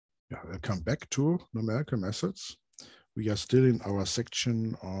Welcome back to numerical methods. We are still in our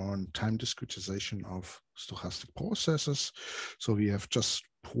section on time discretization of stochastic processes. So we have just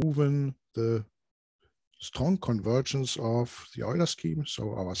proven the strong convergence of the Euler-Scheme.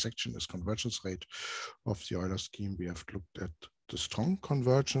 So our section is convergence rate of the Euler-Scheme. We have looked at the strong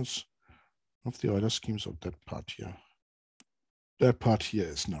convergence of the Euler-Scheme. So that part here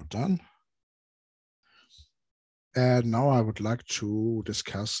is now done. And now I would like to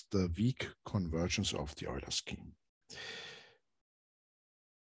discuss the weak convergence of the Euler-Scheme.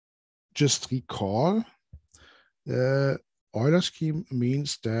 Just recall, Euler-Scheme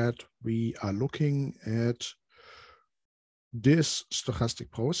means that we are looking at this stochastic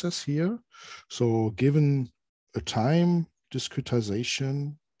process here. So given a time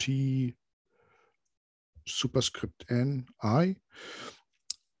discretization T superscript n I,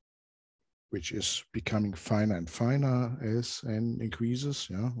 which is becoming finer and finer as n increases,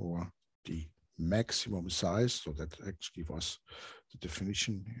 or the maximum size. So that actually was the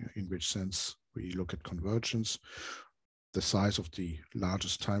definition in which sense we look at convergence. The size of the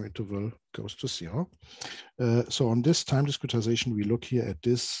largest time interval goes to 0. So on this time discretization, we look here at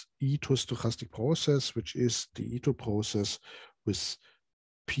this E2 stochastic process, which is the E2 process with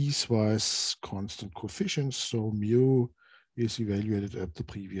piecewise constant coefficients. So mu is evaluated at the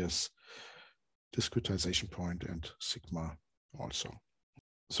previous discretization point and sigma also.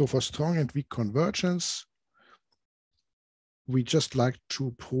 So for strong and weak convergence, we just like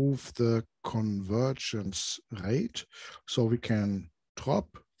to prove the convergence rate. So we can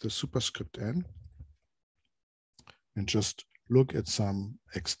drop the superscript n and just look at some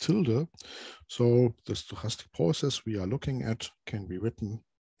x tilde. So the stochastic process we are looking at can be written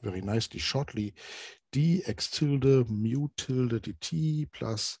very nicely shortly: dx tilde mu tilde dt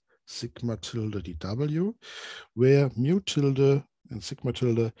plus sigma tilde dw, where mu tilde and sigma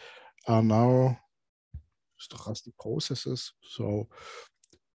tilde are now stochastic processes. So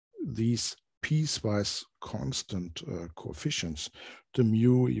these piecewise constant coefficients, the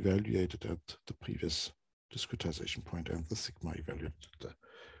mu evaluated at the previous discretization point and the sigma evaluated at the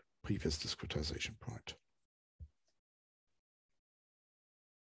previous discretization point.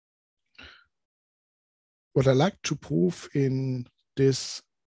 What I like to prove in this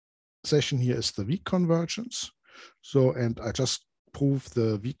session here is the weak convergence. So, and I just prove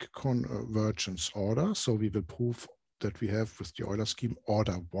the weak convergence order. So we will prove that we have with the Euler-Scheme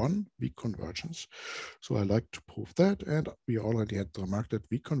order 1 weak convergence. So I like to prove that. And we already had remarked that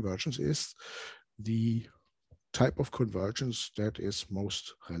weak convergence is the type of convergence that is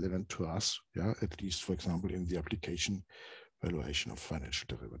most relevant to us, at least, for example, in the application valuation of financial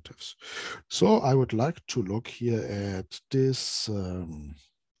derivatives. So I would like to look here at this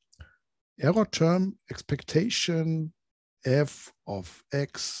error term, expectation f of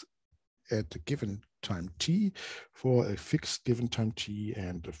x at a given time t for a fixed given time t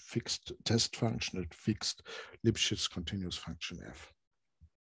and a fixed test function at fixed Lipschitz continuous function f.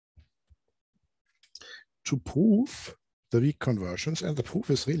 To prove the weak convergence, and the proof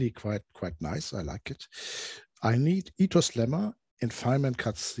is really quite nice, I like it, I need Ito's lemma and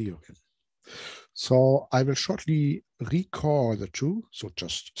Feynman-Kac theorem. So I will shortly recall the two, so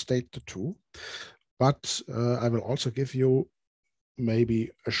just state the two, but I will also give you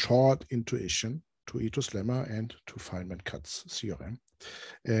maybe a short intuition to Ito's lemma and to Feynman-Kac theorem.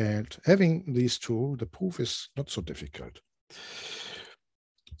 And having these two, the proof is not so difficult.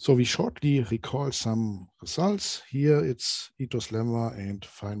 So we shortly recall some results. Here it's Ito's lemma and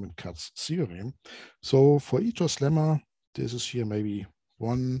Feynman-Kac theorem. So for Ito's lemma, this is here maybe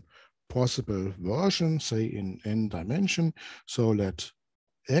one possible version, say in n dimension. So let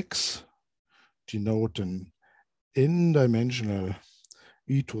x denote an n-dimensional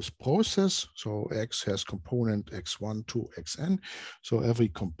E2's process. So x has component x1 to xn. So every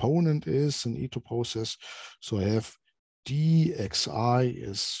component is an E2 process. So I have dxi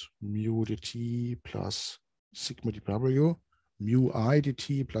is mu dt plus sigma dw, mu I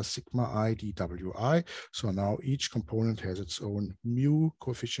dt plus sigma I dwi. So now each component has its own mu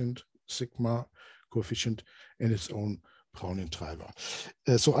coefficient, sigma coefficient, and its own Brownian driver.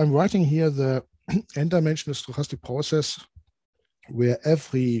 So I'm writing here the n-dimensional stochastic process where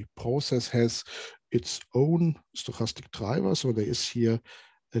every process has its own stochastic driver. So there is here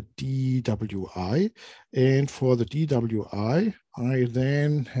a dwi, and for the dwi, I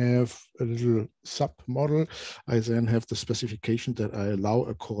then have a little sub-model. I then have the specification that I allow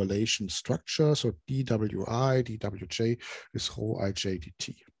a correlation structure. So dwi, dwj is rho ij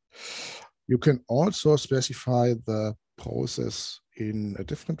dt. You can also specify the process in a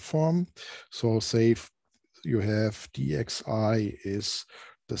different form. So say you have dxi is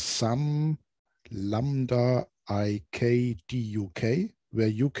the sum lambda ik duk,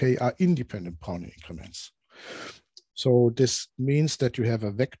 where uk are independent Brownian increments. So this means that you have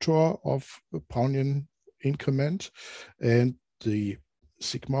a vector of a Brownian increment, and the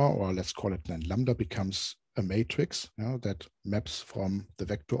sigma, or let's call it then lambda, becomes a matrix that maps from the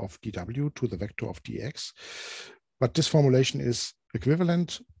vector of dw to the vector of dx. But this formulation is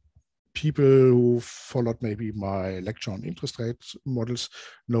equivalent. People who followed maybe my lecture on interest rate models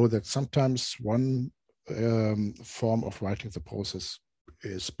know that sometimes one form of writing the process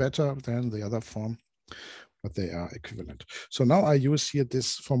is better than the other form, but they are equivalent. So now I use here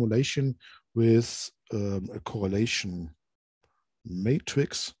this formulation with a correlation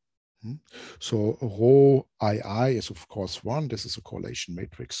matrix. So rho II is of course 1. This is a correlation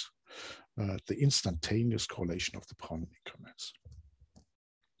matrix, the instantaneous correlation of the Brownian increments.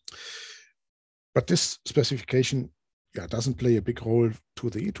 But this specification doesn't play a big role to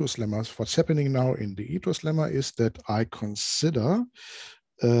the ethos lemmas. What's happening now in the ethos lemma is that I consider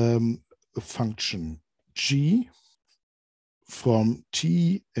a function g from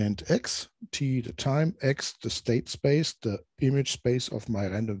t and x, t the time, x the state space, the image space of my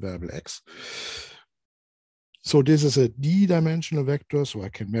random variable x. So this is a d-dimensional vector, so I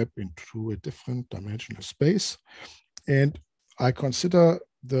can map into a different dimensional space. And I consider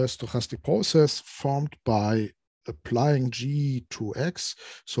the stochastic process formed by applying g to x.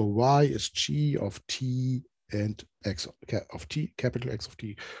 So y is g of t and x of t, capital X of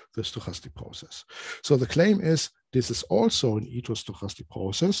t, the stochastic process. So the claim is this is also an ethos-stochastic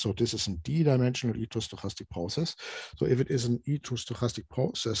process. So this is a d-dimensional ethos-stochastic process. So if it is an ethos-stochastic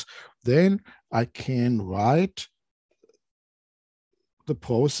process, then I can write the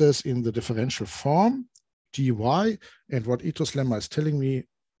process in the differential form dy, and what ethos lemma is telling me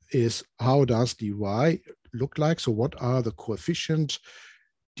is how does dy look like? So what are the coefficients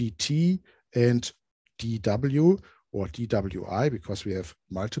dt and dw or dwi, because we have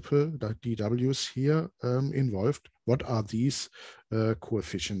multiple dw's here involved. What are these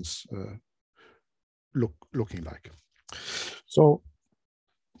coefficients looking like? So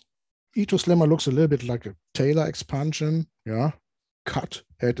ethos lemma looks a little bit like a Taylor expansion, cut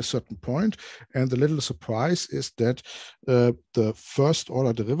at a certain point. And the little surprise is that the first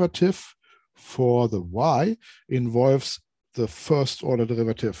order derivative for the y involves the first order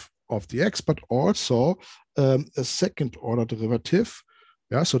derivative of the x, but also a second order derivative.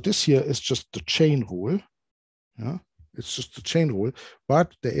 So this here is just the chain rule. It's just the chain rule,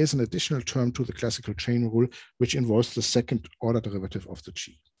 but there is an additional term to the classical chain rule, which involves the second order derivative of the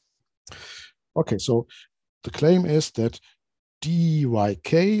g. Okay, so the claim is that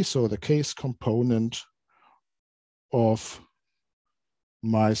dyk, so the case component of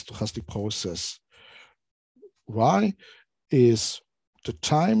my stochastic process y, is the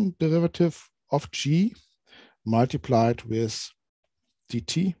time derivative of g multiplied with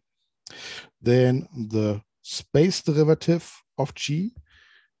dt, then the space derivative of g,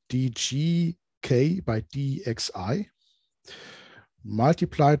 dgk by dxi,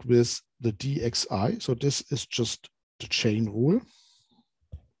 multiplied with the dxi. So this is just the chain rule,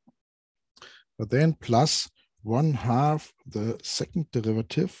 but then plus 1/2 the second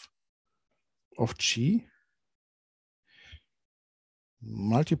derivative of g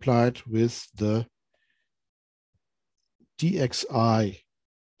multiplied with the dxi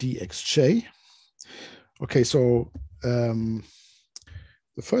dxj. Okay, so the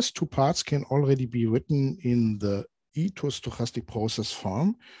first two parts can already be written in the ethos-stochastic process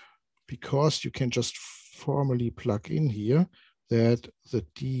form, because you can just formally plug in here that the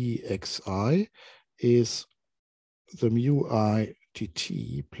dxi is the mu I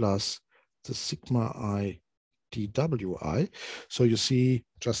dt plus the sigma I dwi. So you see,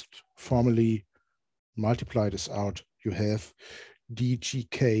 just formally multiply this out, you have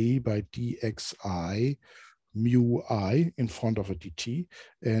dgk by dxi mu I in front of a dt,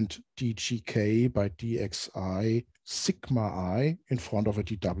 and dgk by dxi sigma I in front of a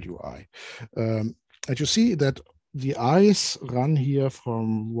dwi. And you see that the i's run here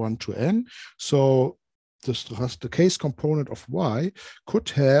from 1 to n. So the case component of y could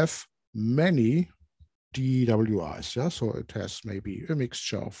have many dwi's, so it has maybe a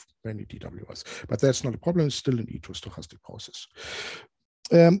mixture of many dwi's, but that's not a problem. It's still an ethos-stochastic process.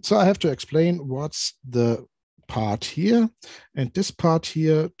 So I have to explain what's the part here, and this part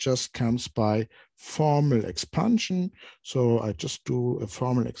here just comes by formal expansion. So I just do a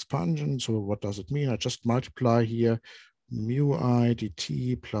formal expansion. So what does it mean? I just multiply here mu I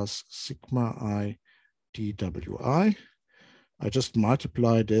dt plus sigma I dwi. I just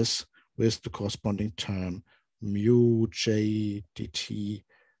multiply this with the corresponding term mu j dt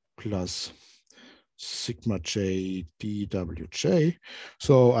plus sigma j dwj.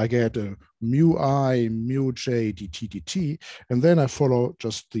 So I get a mu I, mu j dt dt, and then I follow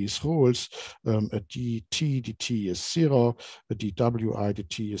just these rules. A dt dt is 0, a dwi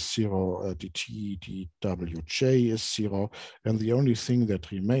dt is 0, a dt dwj is 0, and the only thing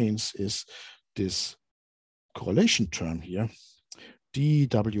that remains is this correlation term here, dwi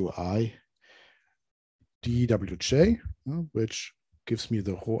dwj, which gives me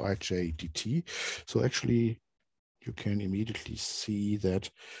the rho ij dt. So actually, you can immediately see that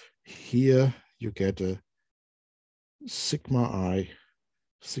here you get a sigma I,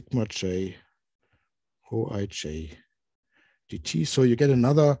 sigma j, rho ij dt. So you get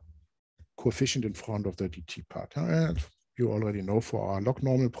another coefficient in front of the dt part. And you already know for our log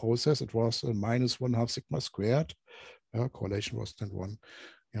normal process, it was a minus 1/2 sigma squared. Correlation was then 1.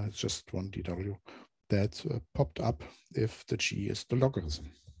 Yeah, it's just 1 dw. That popped up if the g is the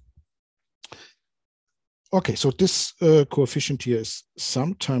logarithm. Okay, so this coefficient here is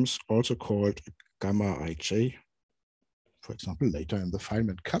sometimes also called gamma ij. For example, later in the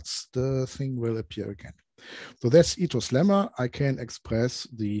Feynman-Kac, the thing will appear again. So that's Ito's lemma. I can express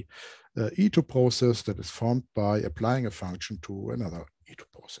the Ito process that is formed by applying a function to another Ito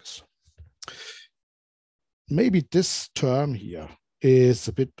process. Maybe this term here is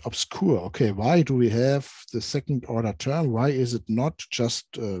a bit obscure. Okay, why do we have the second order term? Why is it not just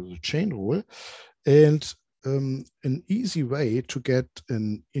the chain rule? And an easy way to get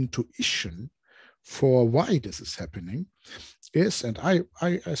an intuition for why this is happening is, and I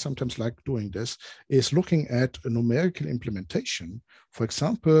sometimes like doing this, is looking at a numerical implementation. For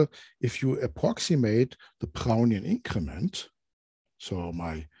example, if you approximate the Brownian increment, so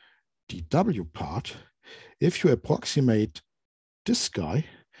my dw part, if you approximate this guy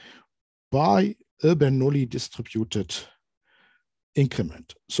by a Bernoulli distributed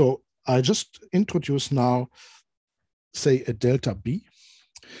increment. So I just introduce now, say, a delta b,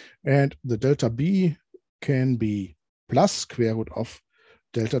 and the delta b can be plus square root of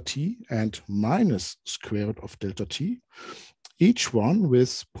delta t and minus square root of delta t, each one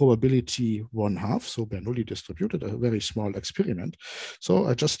with probability 1/2, so Bernoulli distributed, a very small experiment. So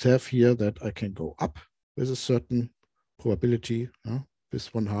I just have here that I can go up with a certain probability,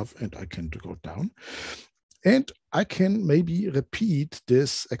 with 1/2, and I can go down. And I can maybe repeat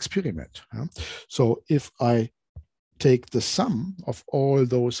this experiment. So if I take the sum of all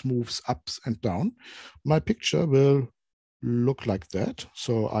those moves up and down, my picture will look like that.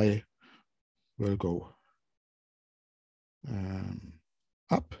 So I will go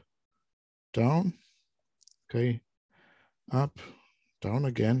up, down, okay, up, down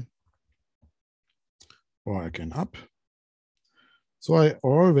again, or again up. So I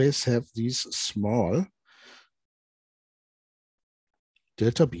always have these small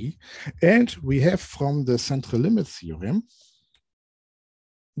delta b, and we have from the central limit theorem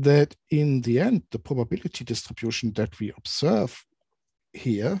that in the end, the probability distribution that we observe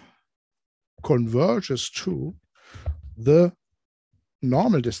here converges to the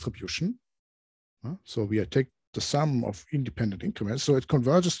normal distribution. So we take the sum of independent increments, so it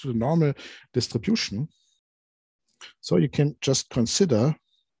converges to the normal distribution. So you can just consider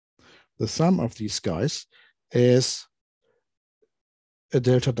the sum of these guys as a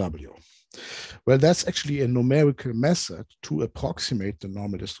delta W. Well, that's actually a numerical method to approximate the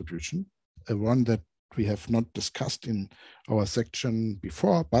normal distribution, one that we have not discussed in our section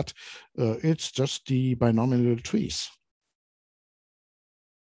before, but it's just the binomial trees.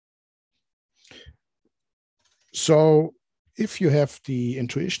 So if you have the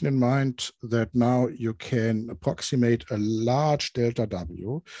intuition in mind that now you can approximate a large delta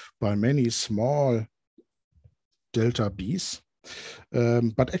W by many small delta Bs,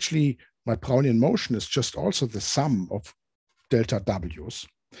 but actually my Brownian motion is just also the sum of delta Ws,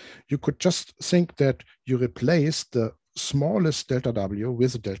 you could just think that you replace the smallest delta W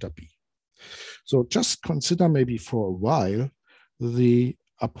with a delta B. So just consider maybe for a while the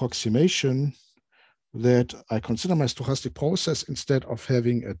approximation that I consider my stochastic process, instead of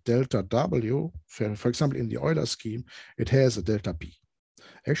having a delta W, for example, in the Euler-Scheme, it has a delta B.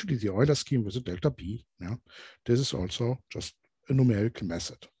 Actually, the Euler-Scheme with a delta B, this is also just a numerical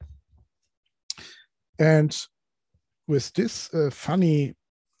method. And with this funny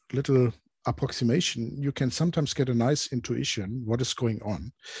little approximation, you can sometimes get a nice intuition what is going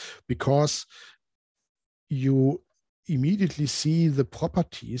on, because you immediately see the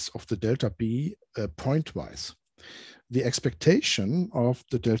properties of the delta B pointwise. The expectation of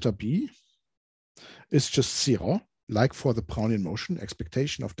the delta B is just 0, like for the Brownian motion,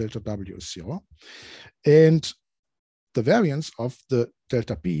 expectation of delta W is 0. And the variance of the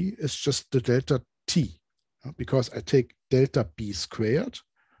delta b is just the delta t, because I take delta b squared,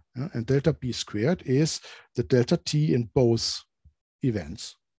 and delta b squared is the delta t in both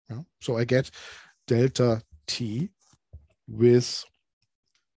events. So I get delta t with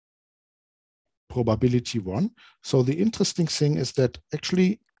probability 1. So the interesting thing is that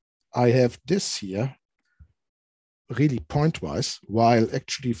actually I have this here really pointwise, while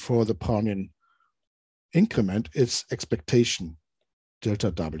actually for the Brownian increment, it's expectation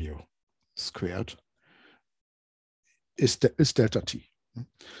delta w squared is delta t.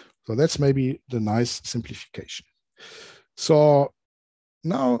 So that's maybe the nice simplification. So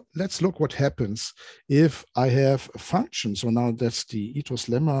now let's look what happens if I have a function. So now that's the Ethos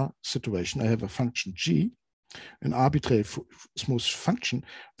lemma situation. I have a function g, an arbitrary smooth function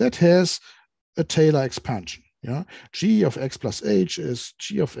that has a Taylor expansion. Yeah, g of x plus h is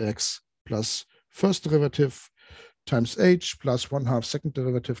g of x plus first derivative times h plus 1/2 second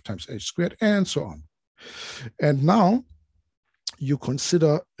derivative times h squared, and so on. And now you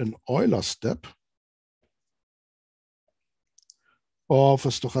consider an Euler step of a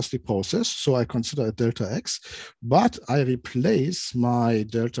stochastic process. So I consider a delta x, but I replace my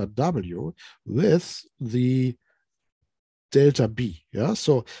delta w with the delta b. Yeah,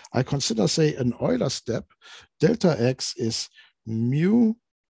 so I consider, say, an Euler step. Delta x is mu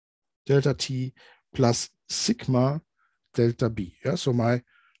delta t plus sigma delta b. Yeah, so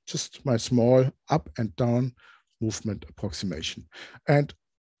just my small up and down movement approximation. And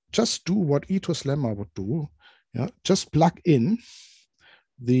just do what Ethos lemma would do. Yeah, just plug in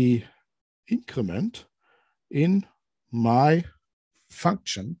the increment in my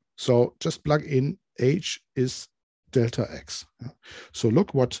function. So just plug in h is delta x. So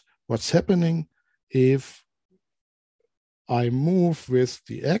look what's happening if I move with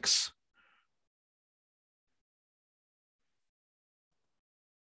the x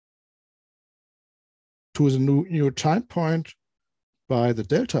to the new time point by the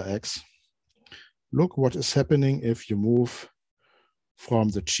delta x. Look what is happening if you move from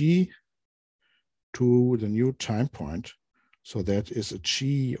the g to the new time point. So that is a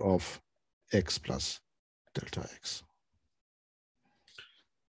g of x plus delta x.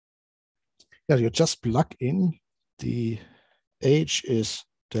 Yeah, you just plug in the h is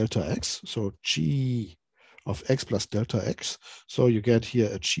delta x, so g of x plus delta x. So you get here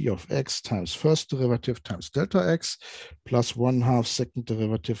a g of x times first derivative times delta x plus 1/2 second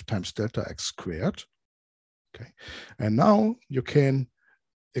derivative times delta x squared. Okay, and now you can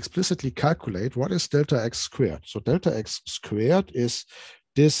explicitly calculate what is delta x squared. So delta x squared is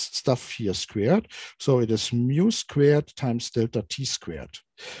this stuff here squared. So it is mu squared times delta t squared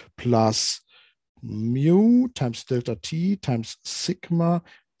plus mu times delta t times sigma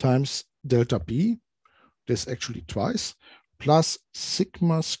times delta b. This actually twice, plus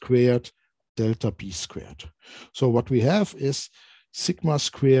sigma squared delta b squared. So what we have is sigma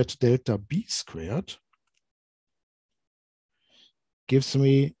squared delta b squared gives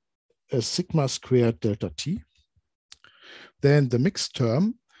me a sigma squared delta t. Then the mixed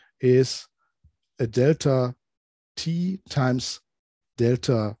term is a delta t times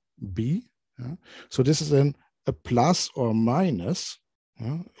delta b. Yeah. So this is then a plus or minus.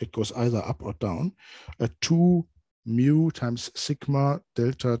 Yeah. It goes either up or down. A 2 mu times sigma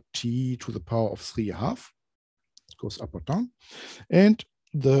delta t to the power of 3/2. It goes up or down. And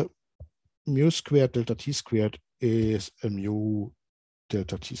the mu squared delta t squared is a mu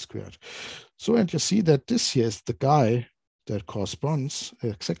delta t squared. So, and you see that this here is the guy that corresponds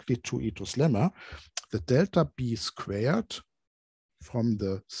exactly to Ethos lemma. The delta b squared from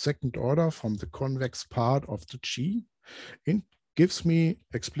the second order, from the convex part of the g, gives me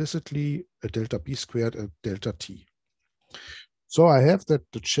explicitly a delta b squared and delta t. So I have that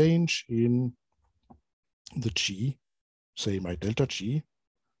the change in the g, say my delta g,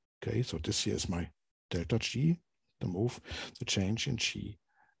 okay, so this here is my delta g, the move, the change in g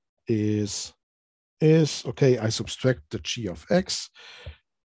is okay, I subtract the g of x,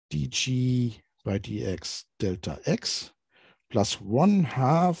 dg by dx delta x, plus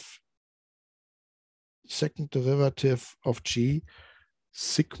 1/2 second derivative of g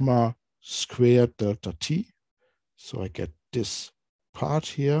sigma squared delta t. So I get this part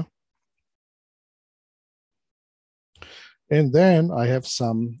here. And then I have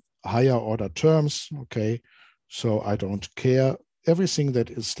some higher order terms, okay? So I don't care. Everything that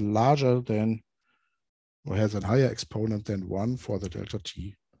is larger than or has a higher exponent than 1 for the delta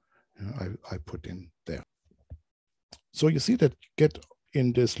t, I put in there. So you see that you get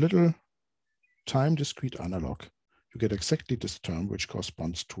in this little time discrete analog, you get exactly this term which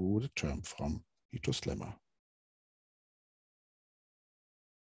corresponds to the term from Ethos lemma.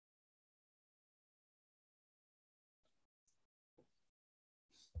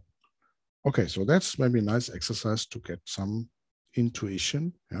 Okay, so that's maybe a nice exercise to get some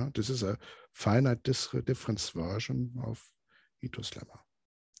intuition. Yeah, this is a finite difference version of Ito's lemma.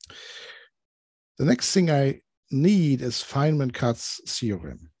 The next thing I need is Feynman-Kac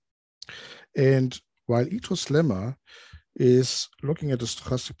theorem. And while Ito's lemma is looking at the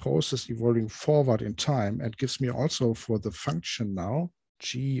stochastic process evolving forward in time and gives me also for the function now,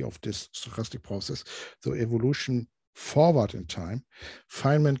 g of this stochastic process, the evolution forward in time,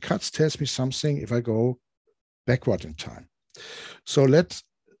 Feynman-Kac tells me something if I go backward in time. So let's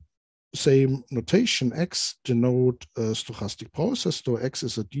say notation x denote a stochastic process. So x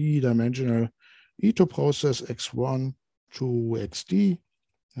is a d-dimensional Ito process, x1 to xd.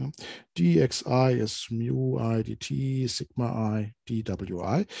 Yeah. dxi is mu I dt, sigma I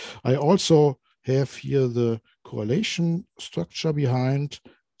dwi. I also have here the correlation structure behind.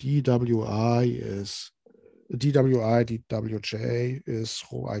 dwi is dwi dwj is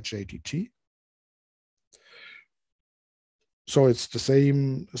rho ij dt. So it's the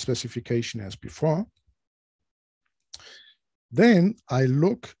same specification as before. Then I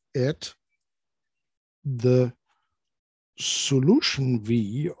look at the solution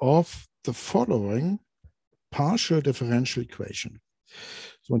V of the following partial differential equation.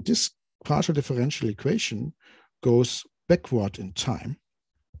 So when this partial differential equation goes backward in time,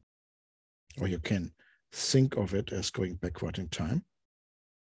 or you can think of it as going backward in time,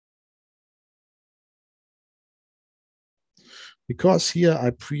 because here I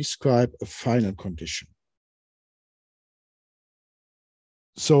prescribe a final condition.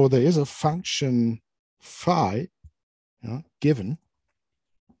 So there is a function phi given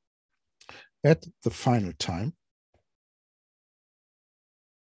at the final time.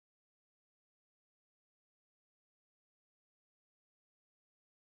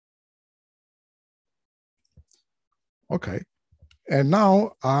 Okay, and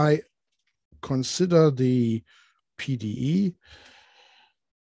now I consider the PDE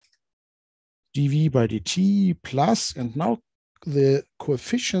dv by dt plus, and now the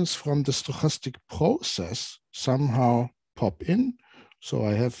coefficients from the stochastic process somehow pop in. So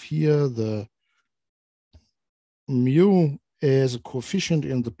I have here the mu as a coefficient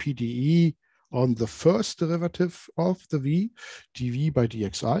in the PDE on the first derivative of the v, dv by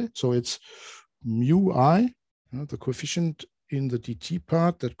dxi. So it's mu I, the coefficient in the dt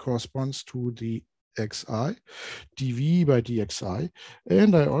part that corresponds to the xi, dv by dxi.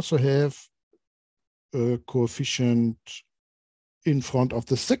 And I also have a coefficient in front of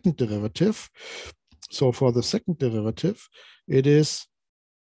the second derivative. So for the second derivative, it is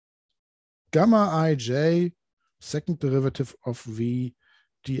gamma ij, second derivative of v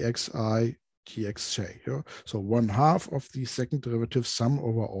dxi dxj. Yeah? So 1/2 of the second derivative sum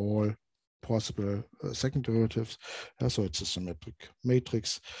over all possible second derivatives. Yeah, so it's a symmetric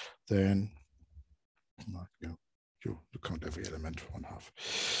matrix. Then you count every element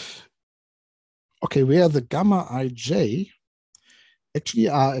 1/2. Okay, where the gamma ij actually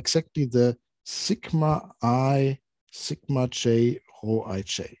are exactly the sigma I, sigma j, rho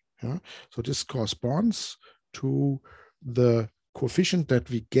ij. Yeah? So this corresponds to the coefficient that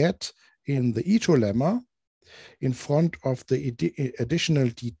we get in the Ito lemma in front of the additional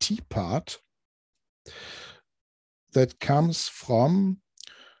dt part that comes from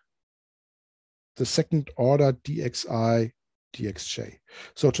the second order dxi dxj.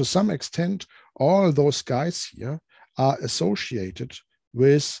 So to some extent, all those guys here are associated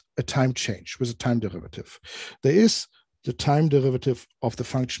with a time change, with a time derivative. There is the time derivative of the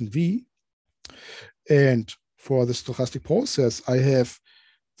function v, and for the stochastic process, I have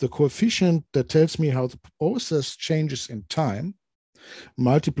the coefficient that tells me how the process changes in time,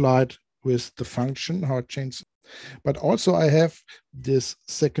 multiplied with the function, how it changes. But also I have this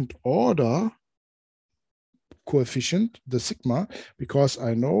second order coefficient, the sigma, because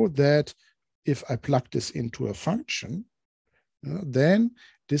I know that if I plug this into a function, then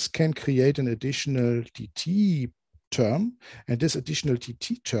this can create an additional dt term, and this additional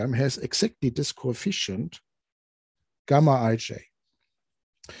dt term has exactly this coefficient, gamma ij.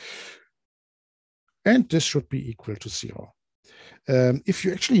 And this should be equal to 0. If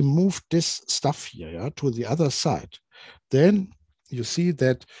you actually move this stuff here to the other side, then you see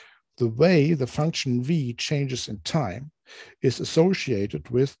that the way the function v changes in time is associated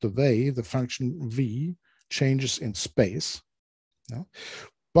with the way the function v changes in space,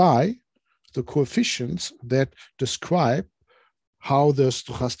 by the coefficients that describe how the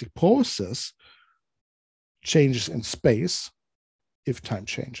stochastic process changes in space if time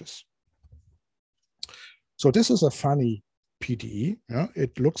changes. So this is a funny PDE.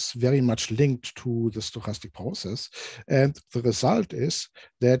 It looks very much linked to the stochastic process. And the result is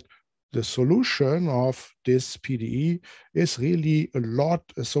that the solution of this PDE is really a lot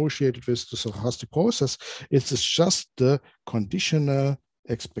associated with the stochastic process. It's just the conditional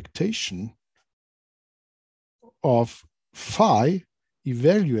expectation of phi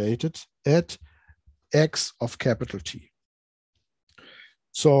evaluated at x of capital T.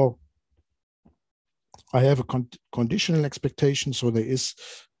 So I have a conditional expectation. So there is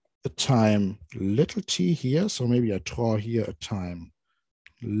a time little t here. So maybe I draw here a time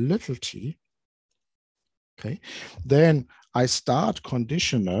little t. Okay. Then I start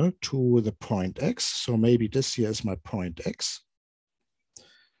conditional to the point x. So maybe this here is my point x.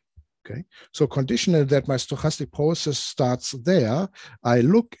 Okay. So conditional that my stochastic process starts there. I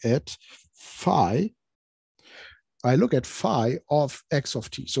look at phi. I look at phi of x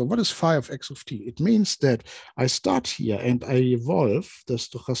of t. So what is phi of x of t? It means that I start here and I evolve the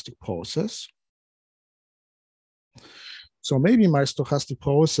stochastic process. So maybe my stochastic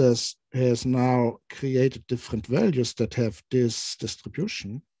process has now created different values that have this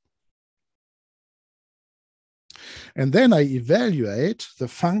distribution. And then I evaluate the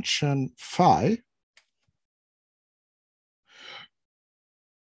function phi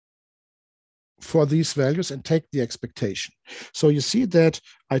for these values and take the expectation. So you see that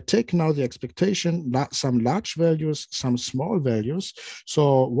I take now the expectation, some large values, some small values.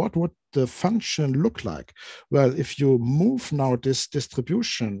 So what would the function look like? Well, if you move now this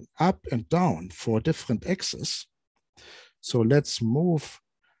distribution up and down for different x's, so let's move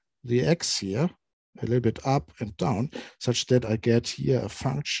the x here a little bit up and down, such that I get here a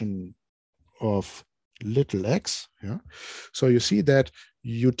function of little x. Yeah. So you see that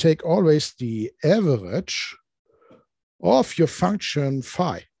you take always the average of your function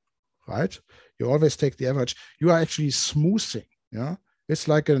phi, right? You always take the average. You are actually smoothing. Yeah. It's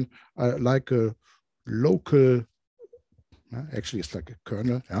like a local. Actually, it's like a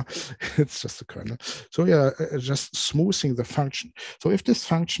kernel. Yeah, it's just a kernel. So yeah, just smoothing the function. So if this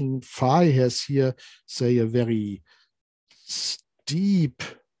function phi has here, say, a very steep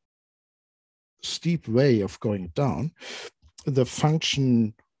way of going down, the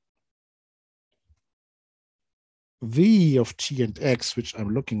function v of t and x, which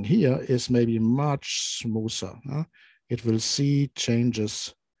I'm looking here, is maybe much smoother. It will see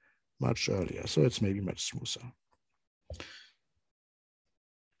changes much earlier. So it's maybe much smoother.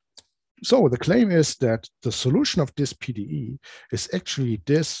 So the claim is that the solution of this PDE is actually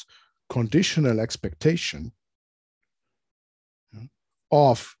this conditional expectation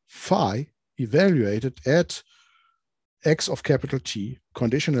of phi evaluated at x of capital T,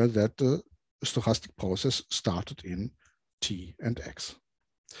 conditional that the stochastic process started in T and X.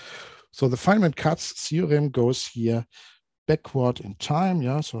 So the Feynman-Kac theorem goes here backward in time.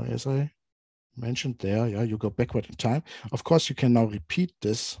 Yeah, so as I mentioned there, yeah, you go backward in time. Of course, you can now repeat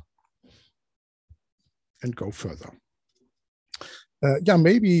this and go further. Yeah,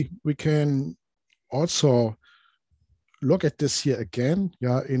 maybe we can also look at this here again,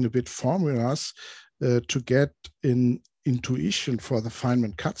 yeah, in a bit formulas to get an intuition for the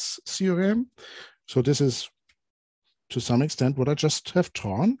Feynman-Kac theorem. So this is to some extent what I just have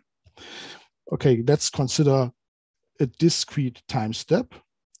drawn. Okay, let's consider a discrete time step,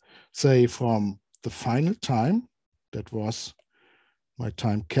 say from the final time, that was my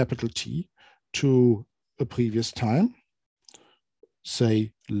time capital T, to a previous time,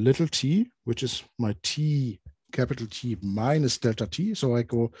 say little t, which is my t capital T minus delta t. So I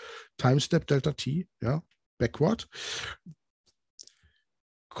go time step delta t, yeah, backward.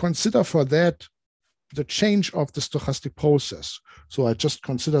 Consider for that the change of the stochastic process. So I just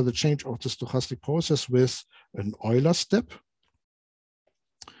consider the change of the stochastic process with an Euler step,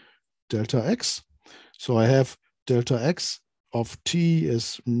 delta x. So I have delta x of t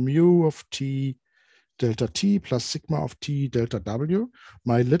is mu of t delta t plus sigma of t delta w.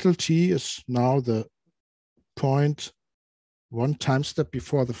 My little t is now the point one time step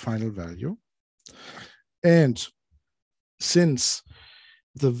before the final value. And since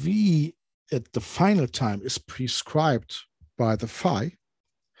the v at the final time is prescribed by the phi,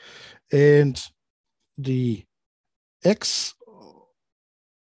 and the x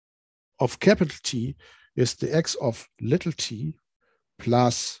of capital T is the x of little t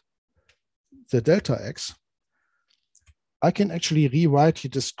plus the delta x, I can actually rewrite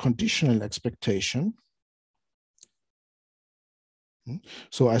here this conditional expectation.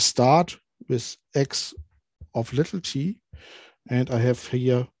 So I start with x of little t, and I have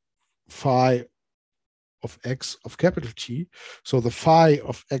here phi of x of capital T. So the phi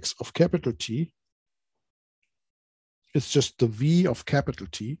of x of capital T is just the v of capital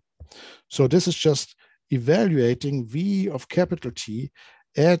T. So this is just evaluating v of capital T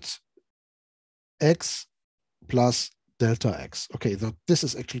at x plus delta x. Okay, so this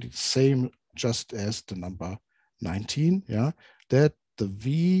is actually the same just as the number 19, yeah, that the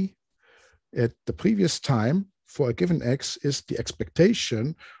v at the previous time for a given x is the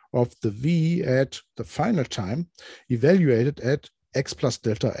expectation of the v at the final time evaluated at x plus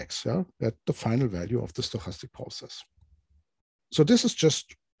delta x, yeah, at the final value of the stochastic process. So this is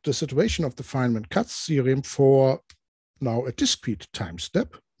just the situation of the Feynman-Kac theorem for now a discrete time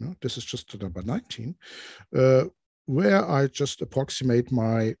step. Yeah, this is just the number 19, where I just approximate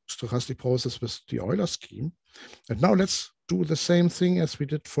my stochastic process with the Euler-Scheme. And now let's do the same thing as we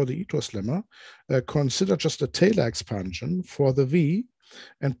did for the Ito's lemma. Consider just a Taylor expansion for the V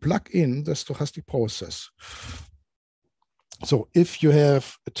and plug in the stochastic process. So if you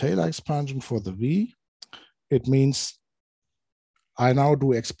have a Taylor expansion for the V, it means I now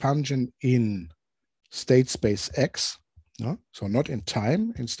do expansion in state space X, no? So not in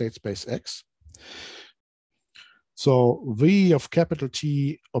time, in state space X. So V of capital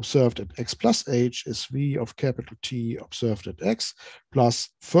T observed at X plus H is V of capital T observed at X plus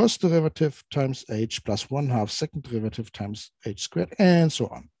first derivative times H plus 1/2 second derivative times H squared, and so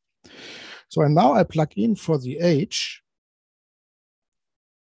on. So and now I plug in for the H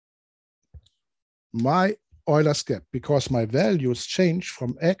my Euler's gap, because my values change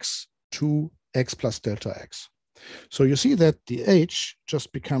from X to X plus delta X. So you see that the H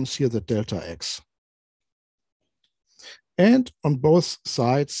just becomes here the delta X. And on both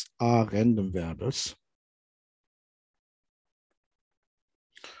sides are random variables.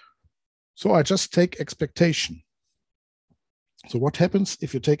 So I just take expectation. So what happens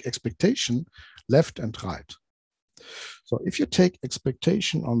if you take expectation left and right? So if you take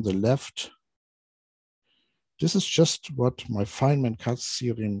expectation on the left, this is just what my Feynman-Kac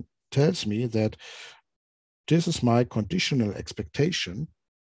theorem tells me, that this is my conditional expectation,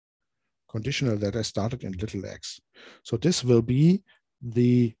 conditional that I started in little x. So this will be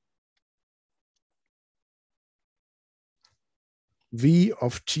the v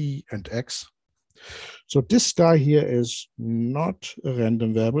of t and x. So this guy here is not a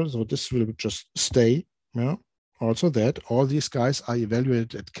random variable, so this will just stay. Yeah. Also that all these guys are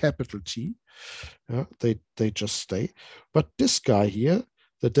evaluated at capital T. Yeah, they just stay. But this guy here,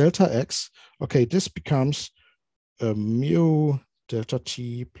 the delta x, okay, this becomes a mu delta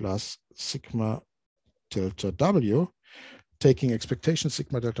t plus sigma delta w. Taking expectation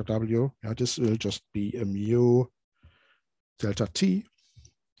sigma delta w, yeah, this will just be a mu delta t.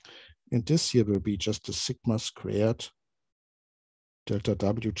 And this here will be just a sigma squared delta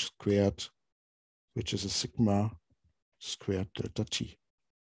w squared, which is a sigma squared delta t.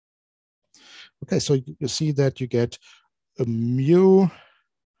 Okay, so you see that you get a mu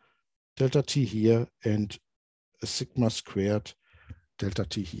delta t here and a sigma squared delta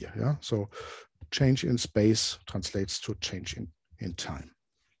t here. Yeah, so change in space translates to change in time.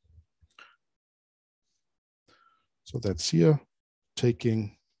 So that's here,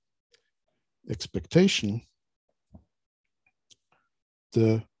 taking expectation,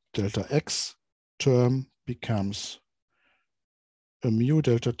 the delta x term becomes a mu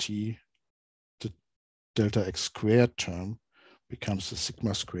delta t, the delta x squared term becomes a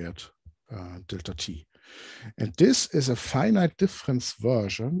sigma squared delta t. And this is a finite difference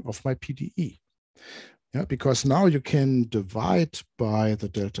version of my PDE. Yeah, because now you can divide by the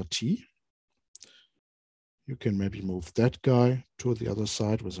delta t. You can maybe move that guy to the other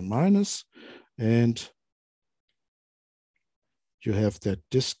side with a minus, and you have that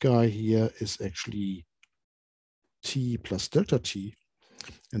this guy here is actually t plus delta t,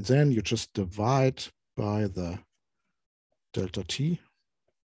 and then you just divide by the delta t.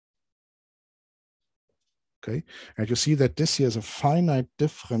 Okay, and you see that this here is a finite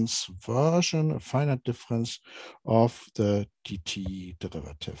difference version, a finite difference of the dt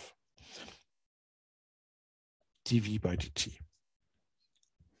derivative, dv by dt.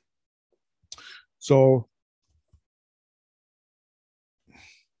 So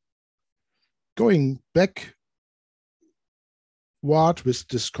going backward with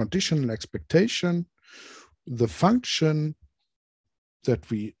this conditional expectation, the function that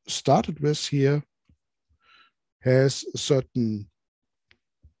we started with here has a certain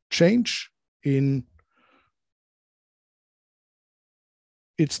change in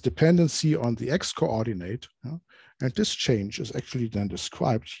its dependency on the x coordinate. Yeah? And this change is actually then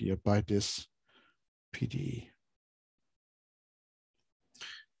described here by this PDE.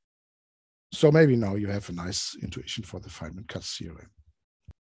 So maybe now you have a nice intuition for the Feynman-Kac theorem.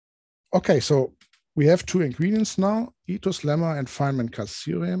 Okay, so we have two ingredients now, Ito's lemma and Feynman-Kac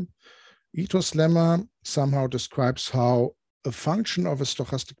theorem. Ito's lemma somehow describes how a function of a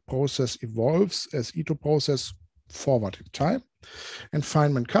stochastic process evolves as Ito process forward in time. And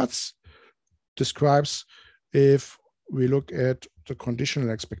Feynman-Kac describes if we look at the conditional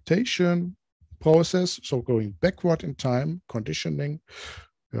expectation process, so going backward in time, conditioning,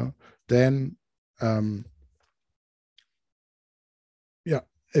 then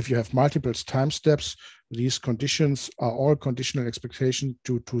if you have multiple time steps, these conditions are all conditional expectation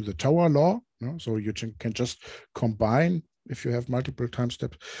due to the Tower law. So you can just combine if you have multiple time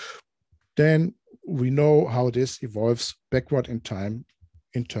steps. Then we know how this evolves backward in time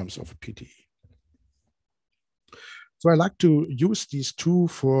in terms of a PDE. So I like to use these two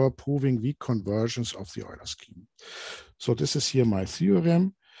for proving weak convergence of the Euler-Scheme. So this is here my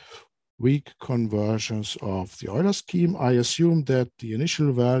theorem. Weak convergence of the Euler-Scheme. I assume that the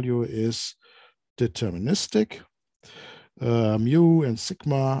initial value is deterministic. Mu and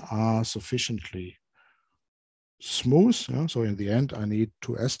sigma are sufficiently smooth. So in the end, I need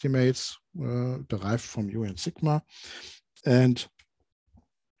two estimates derived from mu and sigma. And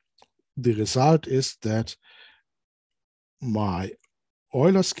the result is that my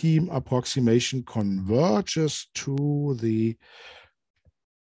Euler-Scheme approximation converges to the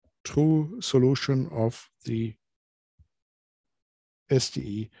true solution of the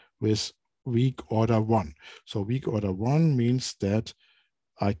SDE with weak order 1. So weak order 1 means that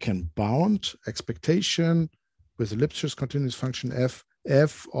I can bound expectation with a Lipschitz continuous function f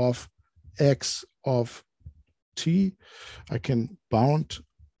of x of t. I can bound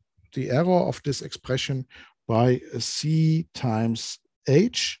the error of this expression by c times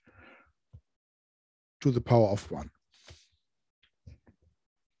h to the power of 1.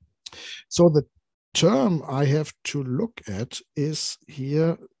 So the term I have to look at is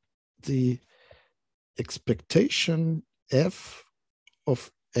here the expectation f of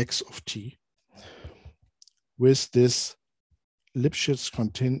x of t with this Lipschitz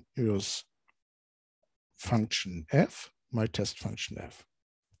continuous function f, my test function f.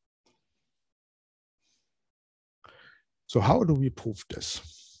 So how do we prove this?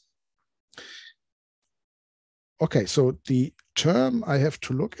 Okay, so the term I have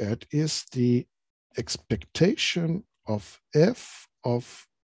to look at is the expectation of f of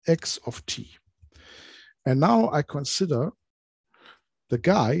x of t. And now I consider the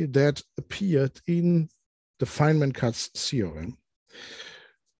guy that appeared in the Feynman-Kac theorem.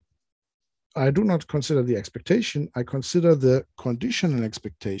 I do not consider the expectation, I consider the conditional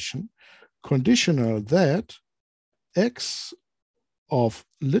expectation, conditional that x of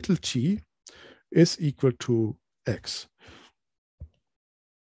little t is equal to x.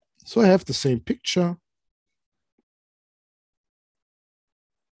 So I have the same picture.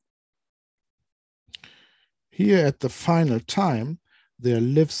 Here at the final time, there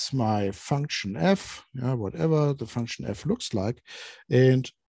lives my function f, whatever the function f looks like, and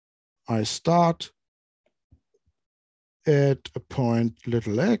I start at a point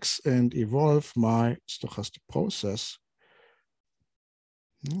little x and evolve my stochastic process.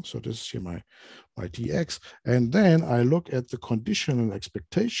 So this is here my dx. And then I look at the conditional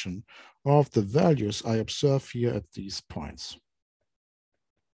expectation of the values I observe here at these points.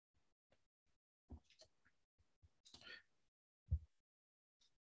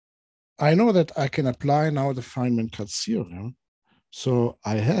 I know that I can apply now the Feynman-Kac theorem. So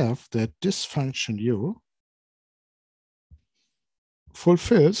I have that this function u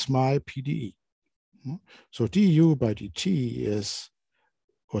fulfills my PDE. So du by dt is,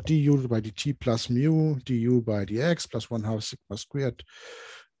 or du by dt plus mu, du by dx plus 1/2 sigma squared,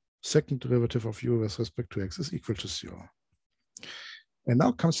 second derivative of u with respect to x is equal to 0. And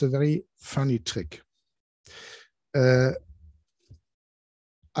now comes a very funny trick.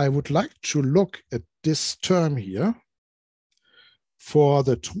 I would like to look at this term here for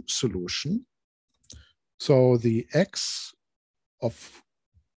the true solution. So the x of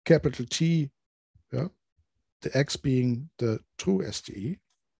capital T, the x being the true SDE,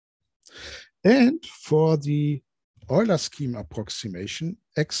 and for the Euler-Scheme approximation,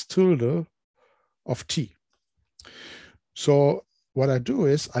 x tilde of t. So what I do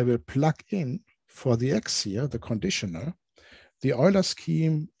is I will plug in for the x here, the conditional, the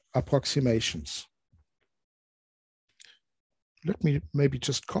Euler-Scheme approximations. Let me maybe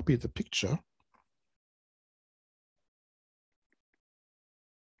just copy the picture.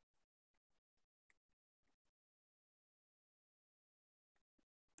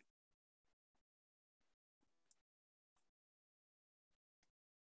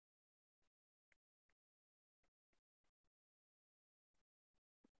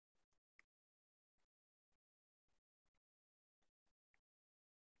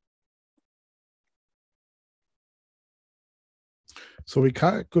 So we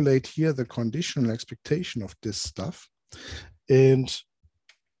calculate here the conditional expectation of this stuff. And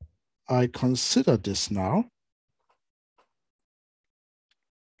I consider this now.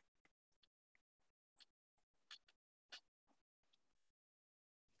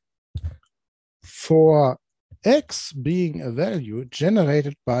 For x being a value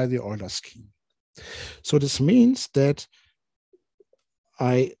generated by the Euler-Scheme. So this means that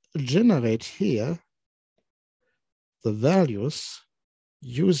I generate here the values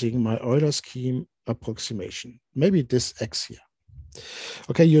using my Euler-Scheme approximation, maybe this x here.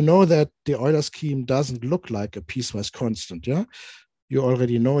 Okay, you know that the Euler-Scheme doesn't look like a piecewise constant, yeah? You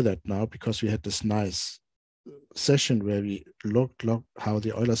already know that now because we had this nice session where we looked how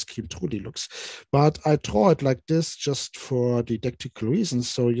the Euler-Scheme truly looks. But I draw it like this just for didactical reasons.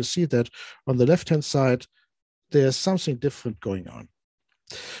 So you see that on the left-hand side, there's something different going on.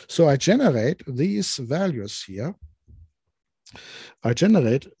 So I generate these values here.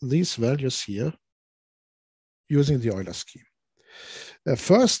 Using the Euler-Scheme.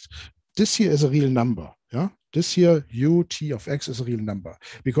 First, this here is a real number. Yeah, this here ut of x is a real number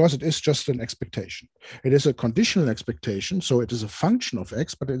because it is just an expectation. It is a conditional expectation, so it is a function of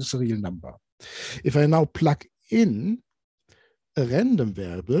x, but it is a real number. If I now plug in a random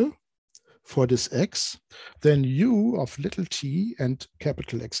variable for this x, then u of little t and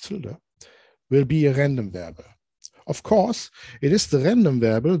capital X tilde will be a random variable. Of course, it is the random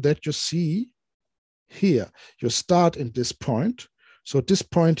variable that you see here. You start in this point. So this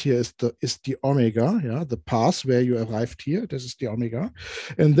point here is the omega, yeah, the path where you arrived here. This is the omega.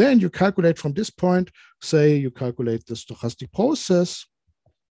 And then you calculate from this point, say you calculate the stochastic process.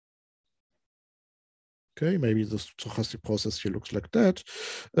 Okay, maybe the stochastic process here looks like that,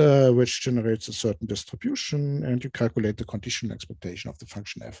 which generates a certain distribution, and you calculate the conditional expectation of the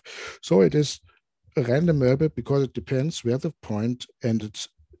function f. So it is a random variable because it depends where the point ended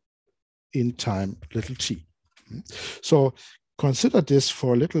in time little t. So consider this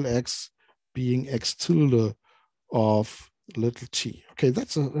for little x being x tilde of little t. Okay,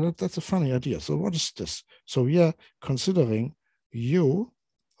 that's a funny idea. So what is this? So we are considering u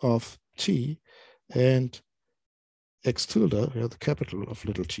of t and x tilde, yeah, the capital of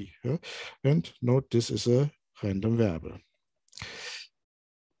little t. Yeah? And note this is a random variable.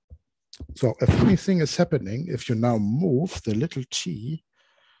 So a funny thing is happening if you now move the little t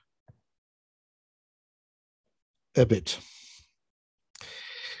a bit.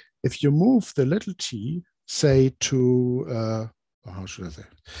 If you move the little t, say to, how should I say?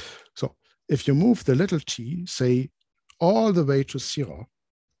 So if you move the little t, say all the way to 0,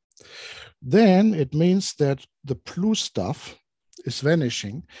 then it means that the blue stuff is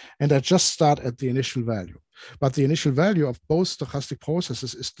vanishing and I just start at the initial value. But the initial value of both stochastic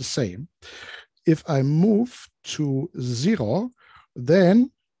processes is the same. If I move to 0,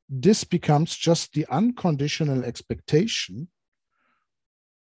 then this becomes just the unconditional expectation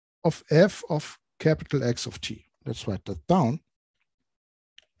of f of capital X of t. Let's write that down.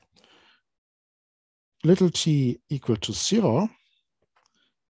 Little t equal to 0,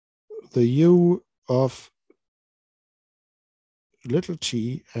 the u of little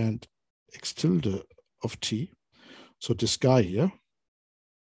t and x tilde of t, so this guy here,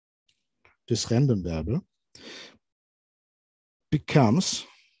 this random variable, becomes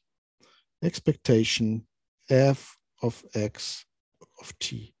expectation f of x of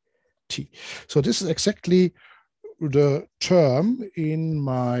t. So this is exactly the term in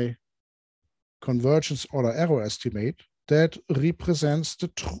my convergence order error estimate that represents the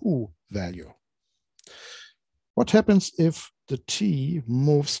true value. What happens if the t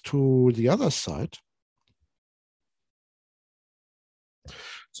moves to the other side?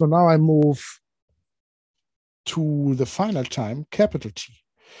 So now I move to the final time, capital T.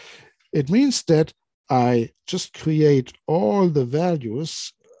 It means that I just create all the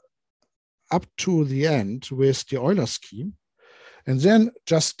values up to the end with the Euler-Scheme, and then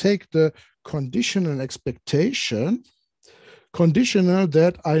just take the conditional expectation, conditional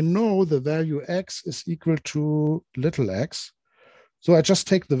that I know the value x is equal to little x. So I just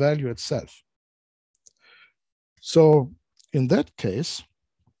take the value itself. So in that case,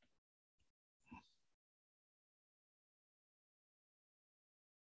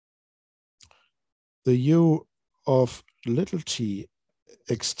 the u of little t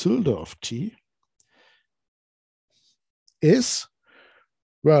x tilde of t is,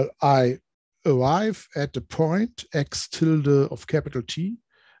 well, I arrive at the point x tilde of capital T,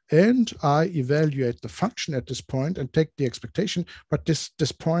 and I evaluate the function at this point and take the expectation, but this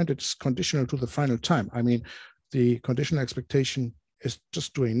point is conditional to the final time. I mean, the conditional expectation is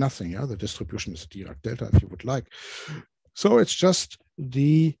just doing nothing. Yeah, the distribution is Dirac delta, if you would like. So it's just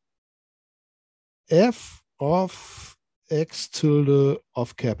the f of x tilde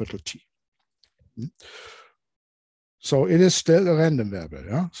of capital T. So it is still a random variable.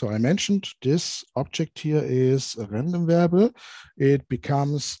 Yeah? So I mentioned this object here is a random variable. It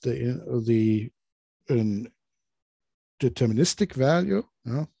becomes the deterministic value.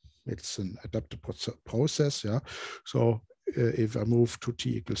 Yeah? It's an adaptive process. Yeah. So if I move to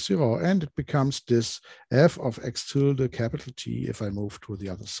t equals 0, and it becomes this f of x tilde capital T if I move to the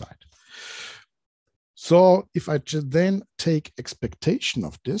other side. So if I then take expectation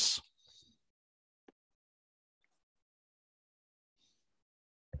of this,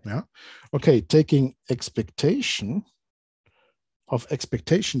 yeah, okay, taking expectation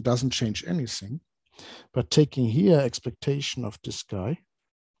doesn't change anything, but taking here expectation of this guy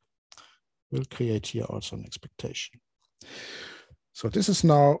will create here also an expectation. So this is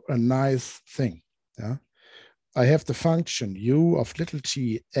now a nice thing. Yeah, I have the function u of little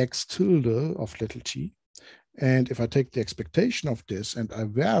t x tilde of little t, and if I take the expectation of this and I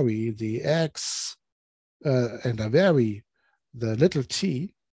vary the x and I vary the little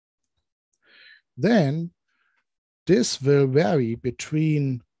t, then this will vary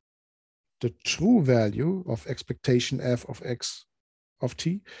between the true value of expectation f of x of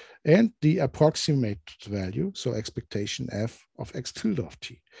t and the approximate value, so expectation f of x tilde of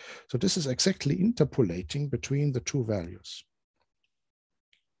t. So this is exactly interpolating between the two values.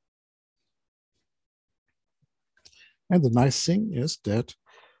 And the nice thing is that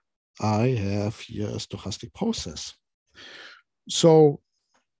I have here a stochastic process. So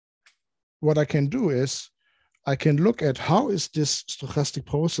what I can do is I can look at how is this stochastic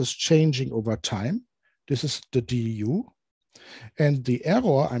process changing over time. This is the du. And the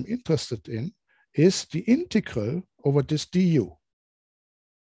error I'm interested in is the integral over this du.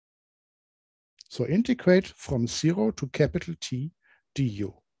 So integrate from 0 to capital T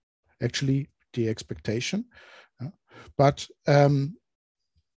du. Actually, the expectation. But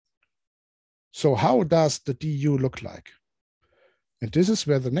so how does the du look like? And this is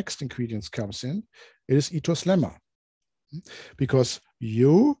where the next ingredient comes in. It is Ito's lemma. Because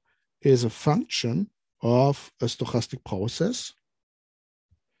u is a function of a stochastic process.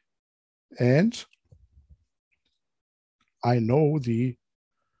 And I know the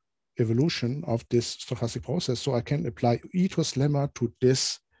evolution of this stochastic process. So I can apply Ito's lemma to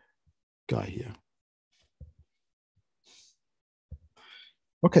this guy here.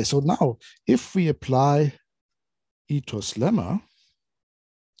 Okay, so now if we apply Ito's lemma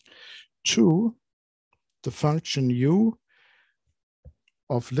to the function u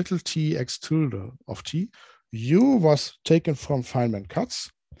of little t x tilde of t, u was taken from Feynman-Kac,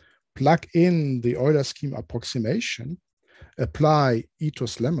 plug in the Euler-Scheme approximation, apply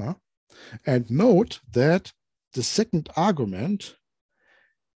Ito's lemma, and note that the second argument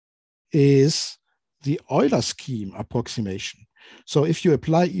is the Euler-Scheme approximation. So if you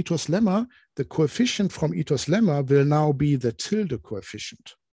apply Ito's lemma, the coefficient from Ito's lemma will now be the tilde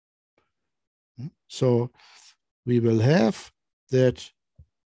coefficient. So we will have that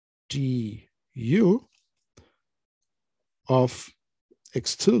du of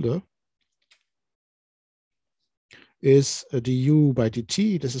x tilde is a du by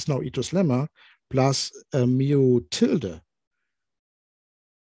dt, this is now Ito's lemma, plus a mu tilde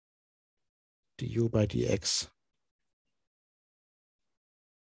du by dx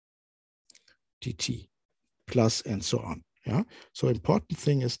dt, plus and so on. Yeah. So important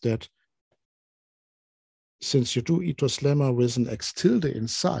thing is that since you do Ito's lemma with an x tilde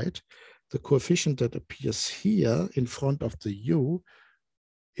inside, the coefficient that appears here in front of the u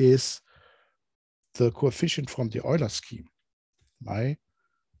is the coefficient from the Euler-Scheme, my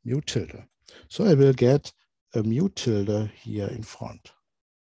mu tilde. So I will get a mu tilde here in front.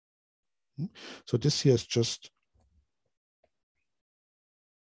 So this here is just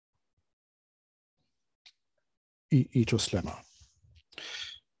Ito's lemma.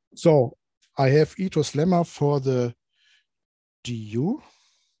 So I have Ito's lemma for the du,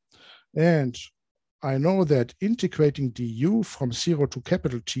 and I know that integrating du from 0 to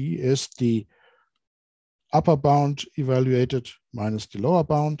capital T is the upper bound evaluated minus the lower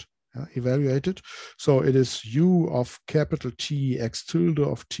bound evaluated. So it is u of capital T x tilde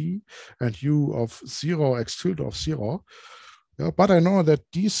of t and u of 0 x tilde of 0. Yeah, but I know that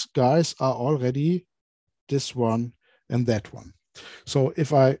these guys are already this one and that one. So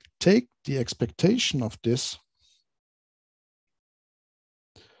if I take the expectation of this,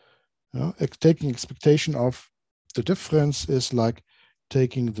 taking expectation of the difference is like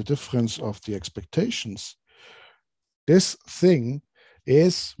taking the difference of the expectations. This thing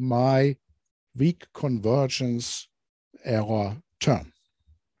is my weak convergence error term.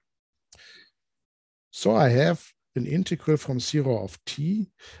 So I have an integral from 0 of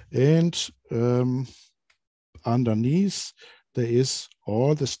t, and underneath there is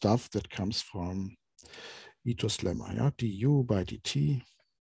all the stuff that comes from Ito's lemma, yeah? du by dt,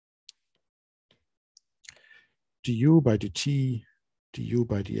 du by dt, du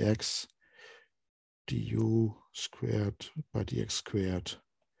by dx, du squared by dx squared,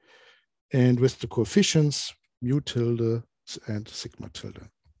 and with the coefficients mu tilde and sigma tilde.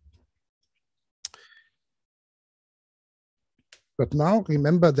 But now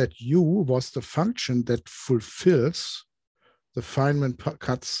remember that u was the function that fulfills the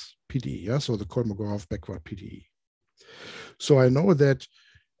Feynman-Kac PDE, yeah? So the Kolmogorov backward PDE. So I know that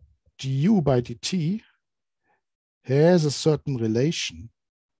du by dt has a certain relation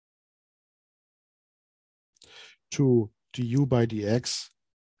to du by dx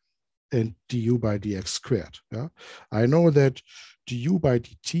and du by dx squared. Yeah? I know that du by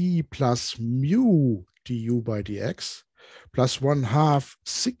dt plus mu du by dx plus 1/2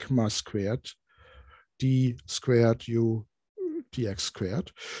 sigma squared d squared u dx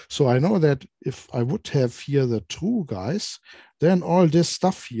squared. So I know that if I would have here the true guys, then all this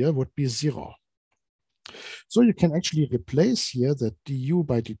stuff here would be 0. So you can actually replace here the du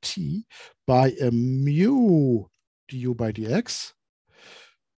by dt by a mu du by dx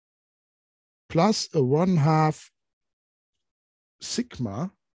plus a 1/2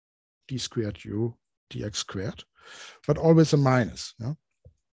 sigma d squared u dx squared, but always a minus. Yeah?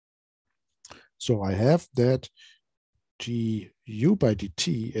 So I have that du by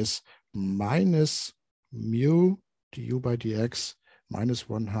dt is minus mu du by dx minus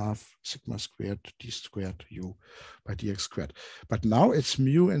 1/2 sigma squared d squared u by dx squared. But now it's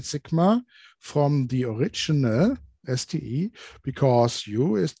mu and sigma from the original STE, because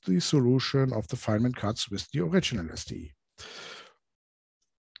u is the solution of the Feynman-Kac with the original STE.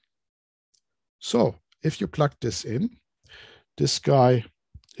 So if you plug this in, this guy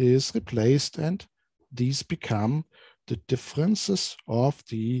is replaced, and these become the differences of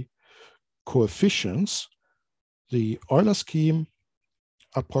the coefficients, the Euler-Scheme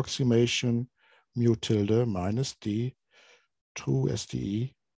approximation mu tilde minus the true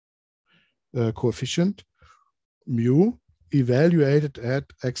STE coefficient mu evaluated at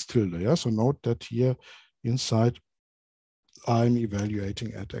x tilde. Yeah? So note that here inside I'm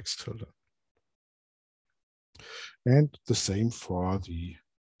evaluating at x tilde. And the same for the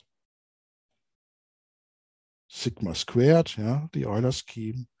sigma squared, yeah? The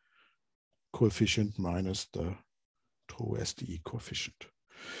Euler-Scheme coefficient minus the true STE coefficient.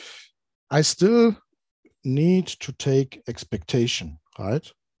 I still need to take expectation,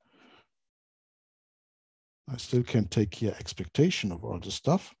 right? I still can take here expectation of all the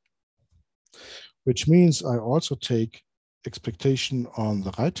stuff, which means I also take expectation on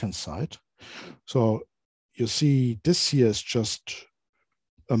the right-hand side. So you see this here is just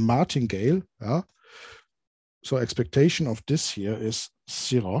a martingale. Yeah? So expectation of this here is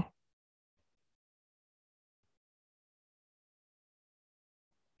 0.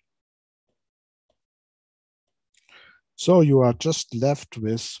 So you are just left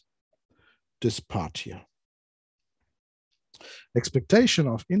with this part here. Expectation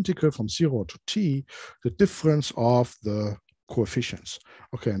of integral from 0 to t, the difference of the coefficients.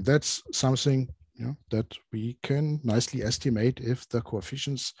 Okay, and that's something that we can nicely estimate if the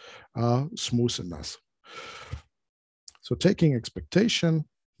coefficients are smooth enough. So taking expectation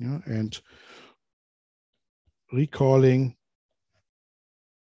and recalling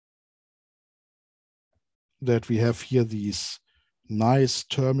that we have here these nice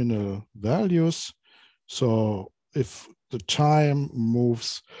terminal values. So if the time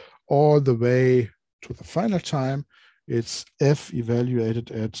moves all the way to the final time, it's f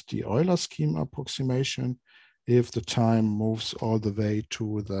evaluated at the Euler-Scheme approximation. If the time moves all the way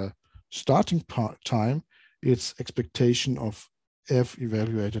to the starting time, it's expectation of f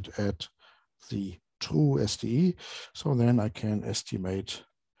evaluated at the true STE. So then I can estimate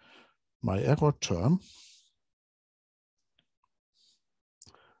my error term.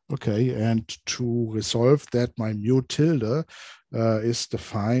 Okay, and to resolve that, my mu tilde is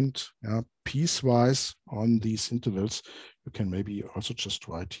defined piecewise on these intervals. You can maybe also just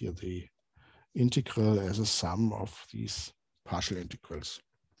write here the integral as a sum of these partial integrals.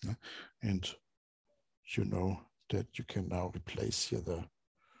 And you know that you can now replace here the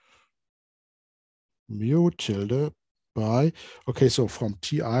mu tilde by, okay, so from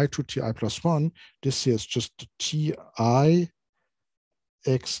ti to ti plus 1, this here is just the ti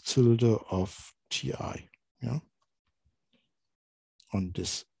x tilde of ti, on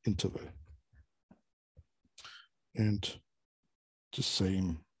this interval. And the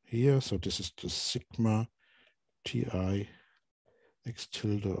same here. So this is the sigma ti x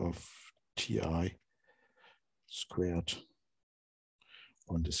tilde of ti squared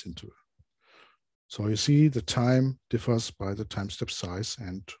on this interval. So you see the time differs by the time step size,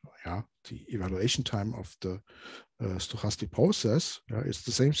 and yeah, the evaluation time of the stochastic process is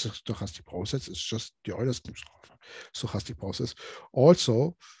the same stochastic process. It's just the Euler-Scheme stochastic process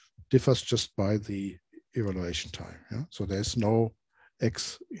also differs just by the evaluation time. Yeah? So there's no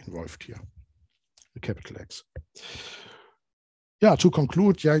x involved here, the capital X. Yeah, to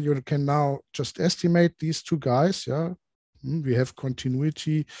conclude, yeah, you can now just estimate these two guys. Yeah, we have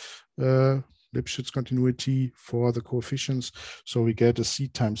continuity, Lipschitz continuity for the coefficients, so we get a c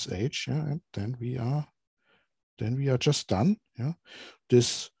times h. Yeah, and then we are just done. Yeah,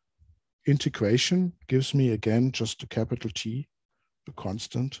 this integration gives me again just a capital T, a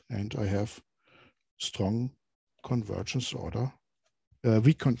constant, and I have strong convergence order. And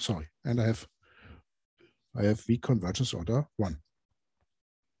I have weak convergence order 1.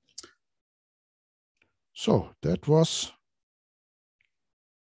 So that was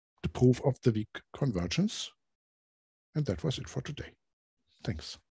the proof of the weak convergence. And that was it for today. Thanks.